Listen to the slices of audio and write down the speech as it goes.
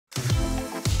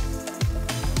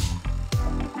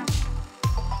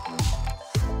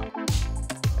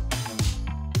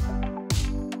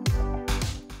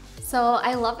So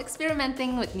I love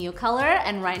experimenting with new color,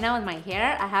 and right now in my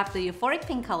hair I have the euphoric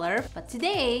pink color, but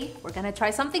today we're gonna try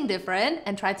something different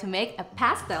and try to make a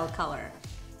pastel color.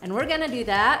 And we're gonna do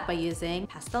that by using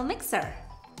pastel mixer.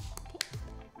 Okay.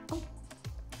 Oh,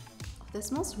 this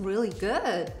smells really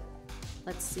good.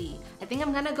 Let's see. I think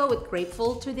I'm gonna go with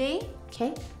grapefruit today.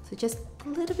 Okay, so just a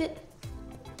little bit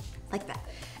like that.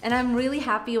 And I'm really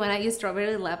happy when I use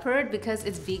Strawberry Leopard because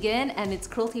it's vegan and it's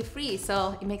cruelty-free,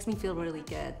 so it makes me feel really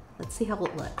good. Let's see how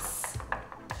it looks.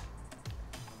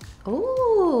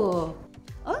 Oh,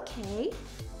 okay.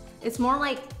 It's more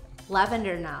like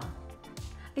lavender now.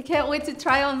 I can't wait to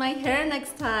try on my hair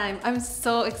next time. I'm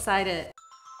so excited.